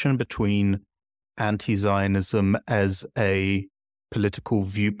separation between anti-Zionism as a political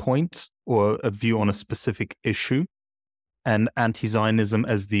viewpoint or a view on a specific issue and anti-Zionism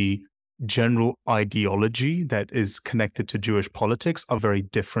as the general ideology that is connected to Jewish politics are very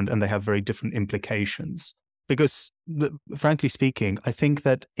different, and they have very different implications. Because, frankly speaking, I think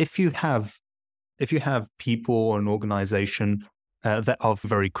that if you have people or an organization that are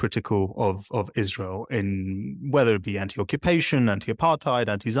very critical of Israel, in whether it be anti-occupation, anti-apartheid,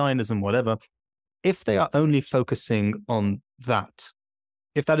 anti-Zionism, whatever, if they are only focusing on that,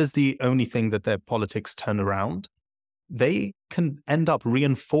 if that is the only thing that their politics turn around, they can end up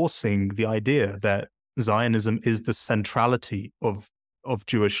reinforcing the idea that Zionism is the centrality of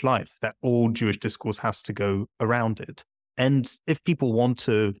Jewish life, that all Jewish discourse has to go around it. And if people want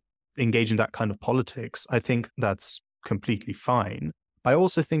to engage in that kind of politics, I think that's completely fine. I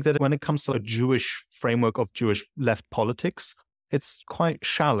also think that when it comes to a Jewish framework of Jewish left politics, it's quite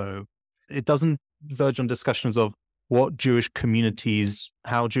shallow. It doesn't verge on discussions of what Jewish communities,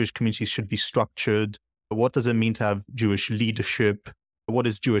 how Jewish communities should be structured. What does it mean to have Jewish leadership? What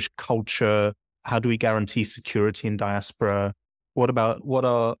is Jewish culture? How do we guarantee security in diaspora?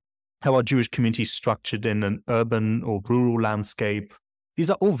 How are Jewish communities structured in an urban or rural landscape?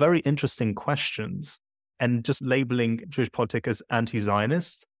 These are all very interesting questions. And just labeling Jewish politics as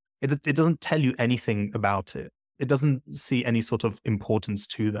anti-Zionist, it doesn't tell you anything about it. It doesn't see any sort of importance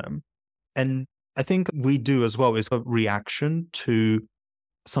to them. And I think we do as well is a reaction to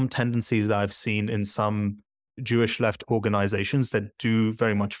some tendencies that I've seen in some Jewish left organizations that do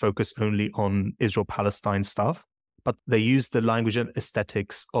very much focus only on Israel-Palestine stuff, but they use the language and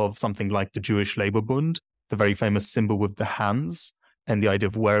aesthetics of something like the Jewish Labor Bund, the very famous symbol with the hands, and the idea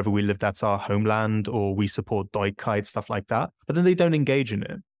of wherever we live, that's our homeland, or we support Deutschkeit, stuff like that. But then they don't engage in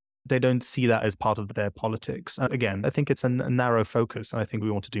it. They don't see that as part of their politics. And again, I think it's a narrow focus, and I think we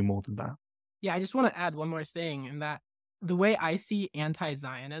want to do more than that. Yeah, I just want to add one more thing, in that the way I see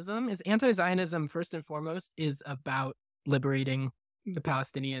anti-Zionism is anti-Zionism, first and foremost, is about liberating the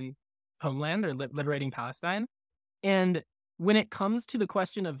Palestinian homeland, or liberating Palestine. And when it comes to the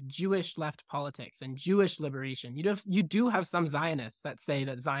question of Jewish left politics and Jewish liberation, you do have some Zionists that say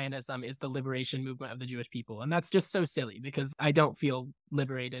that Zionism is the liberation movement of the Jewish people. And that's just so silly, because I don't feel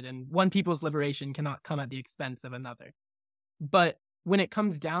liberated, and one people's liberation cannot come at the expense of another. But when it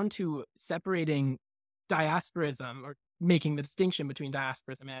comes down to separating diasporism, or making the distinction between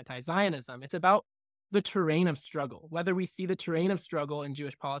diasporism and anti-Zionism, it's about the terrain of struggle, whether we see the terrain of struggle in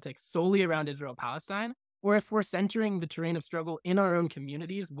Jewish politics solely around Israel-Palestine, or if we're centering the terrain of struggle in our own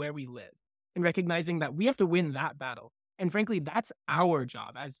communities where we live, and recognizing that we have to win that battle. And frankly, that's our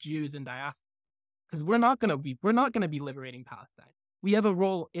job as Jews in diaspora, because we're not going to be liberating Palestine. We have a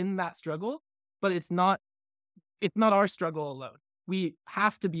role in that struggle, but it's not our struggle alone. We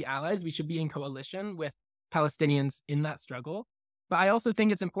have to be allies. We should be in coalition with Palestinians in that struggle. But I also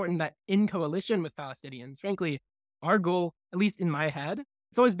think it's important that in coalition with Palestinians, frankly, our goal, at least in my head,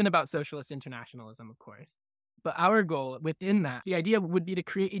 it's always been about socialist internationalism, of course. But our goal within that, the idea would be to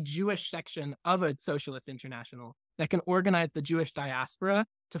create a Jewish section of a socialist international that can organize the Jewish diaspora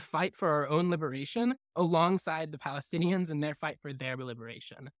to fight for our own liberation alongside the Palestinians in their fight for their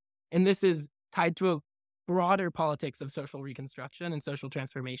liberation. And this is tied to a broader politics of social reconstruction and social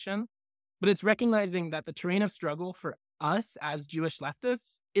transformation. But it's recognizing that the terrain of struggle for us as Jewish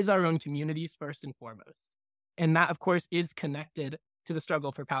leftists is our own communities first and foremost. And that, of course, is connected to the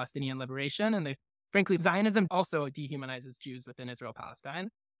struggle for Palestinian liberation. And frankly, Zionism also dehumanizes Jews within Israel-Palestine.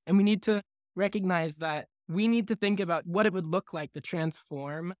 And we need to recognize that we need to think about what it would look like to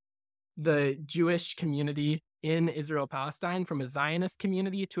transform the Jewish community in Israel-Palestine from a Zionist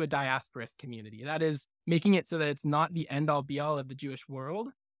community to a diasporist community. That is, making it so that it's not the end-all be-all of the Jewish world,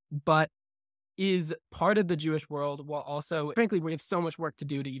 but is part of the Jewish world, while also, frankly, we have so much work to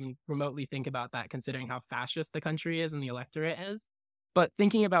do to even remotely think about that, considering how fascist the country is and the electorate is. But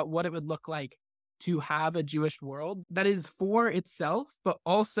thinking about what it would look like to have a Jewish world that is for itself, but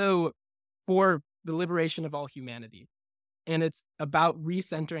also for the liberation of all humanity. And it's about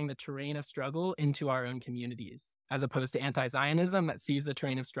recentering the terrain of struggle into our own communities, as opposed to anti-Zionism that sees the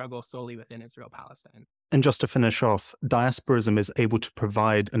terrain of struggle solely within Israel-Palestine. And just to finish off, diasporism is able to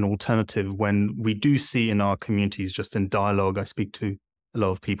provide an alternative when we do see in our communities, just in dialogue, I speak to a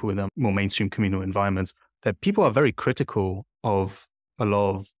lot of people in more mainstream communal environments, that people are very critical of a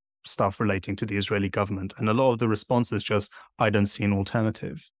lot of stuff relating to the Israeli government. And a lot of the response is just, I don't see an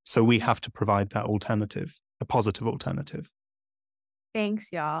alternative. So we have to provide that alternative, a positive alternative.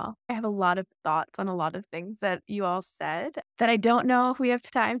 Thanks, y'all. I have a lot of thoughts on a lot of things that you all said that I don't know if we have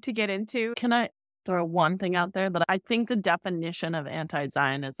time to get into. Can I throw one thing out there that I think the definition of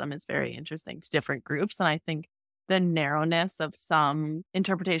anti-Zionism is very interesting to different groups. And I think the narrowness of some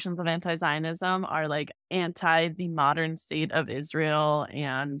interpretations of anti-Zionism are like anti the modern state of Israel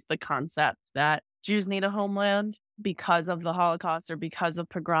and the concept that Jews need a homeland because of the Holocaust or because of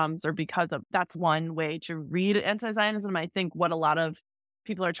pogroms or because of, that's one way to read anti-Zionism. I think what a lot of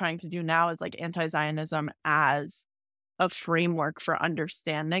people are trying to do now is like anti-Zionism as a framework for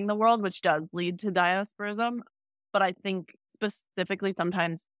understanding the world, which does lead to diasporism. But I think specifically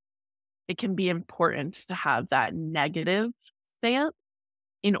sometimes it can be important to have that negative stance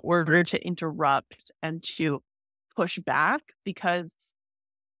in order to interrupt and to push back, because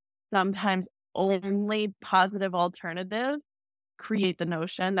sometimes only positive alternatives create the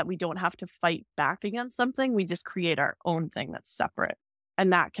notion that we don't have to fight back against something. We just create our own thing that's separate.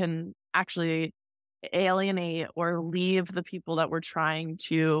 And that can actually alienate or leave the people that we're trying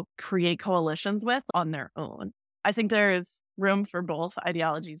to create coalitions with on their own. I think there is room for both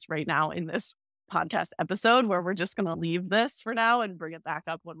ideologies right now in this podcast episode, where we're just going to leave this for now and bring it back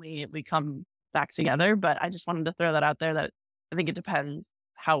up when we come back together. But I just wanted to throw that out there, that I think it depends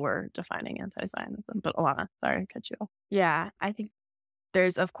how we're defining anti-Zionism. But Alana, sorry, I cut you off. Yeah, I think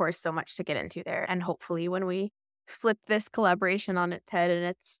there's, of course, so much to get into there. And hopefully when we flip this collaboration on its head and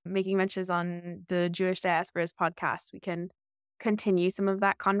it's making mentions on the Jewish Diasporist podcast, we can continue some of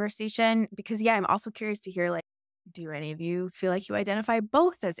that conversation. Because, yeah, I'm also curious to hear, like, do any of you feel like you identify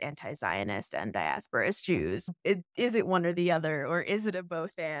both as anti-Zionist and diasporist Jews? Is it one or the other, or is it a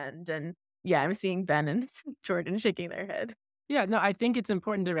both and? And yeah, I'm seeing Ben and Jordan shaking their head. Yeah, no, I think it's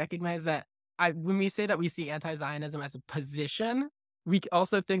important to recognize that when we say that we see anti-Zionism as a position, we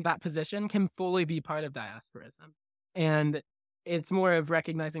also think that position can fully be part of diasporism. And it's more of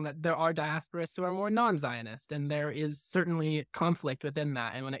recognizing that there are diasporists who are more non-Zionist, and there is certainly conflict within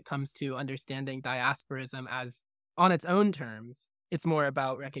that. And when it comes to understanding diasporism as on its own terms, it's more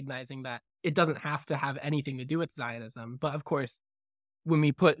about recognizing that it doesn't have to have anything to do with Zionism. But of course, when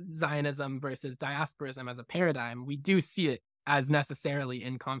we put Zionism versus diasporism as a paradigm, we do see it as necessarily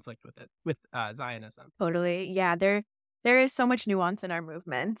in conflict with Zionism. Totally. Yeah, there is so much nuance in our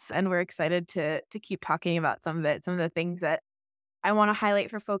movements, and we're excited to keep talking about some of it. Some of the things that I want to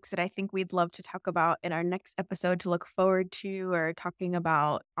highlight for folks that I think we'd love to talk about in our next episode to look forward to, or talking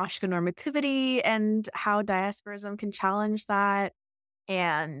about Ashka normativity and how diasporism can challenge that,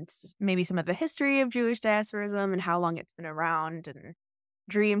 and maybe some of the history of Jewish diasporism and how long it's been around, and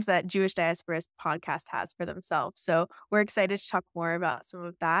dreams that Jewish Diasporist podcast has for themselves. So we're excited to talk more about some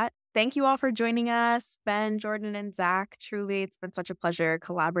of that. Thank you all for joining us, Ben, Jordan, and Zach. Truly, it's been such a pleasure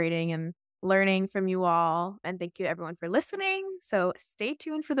collaborating and learning from you all. And thank you to everyone for listening. So stay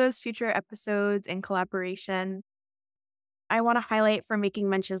tuned for those future episodes in collaboration. I want to highlight for Making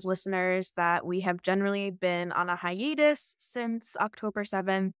Mentions listeners that we have generally been on a hiatus since October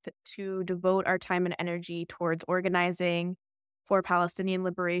 7th to devote our time and energy towards organizing for Palestinian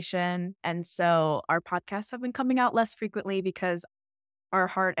liberation. And so our podcasts have been coming out less frequently because our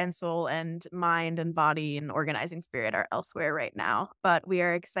heart and soul and mind and body and organizing spirit are elsewhere right now. But we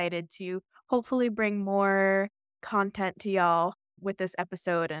are excited to hopefully bring more content to y'all with this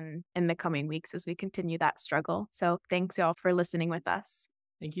episode and in the coming weeks as we continue that struggle. So thanks y'all for listening with us.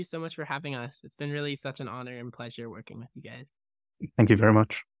 Thank you so much for having us. It's been really such an honor and pleasure working with you guys. Thank you very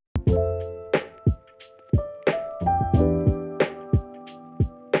much.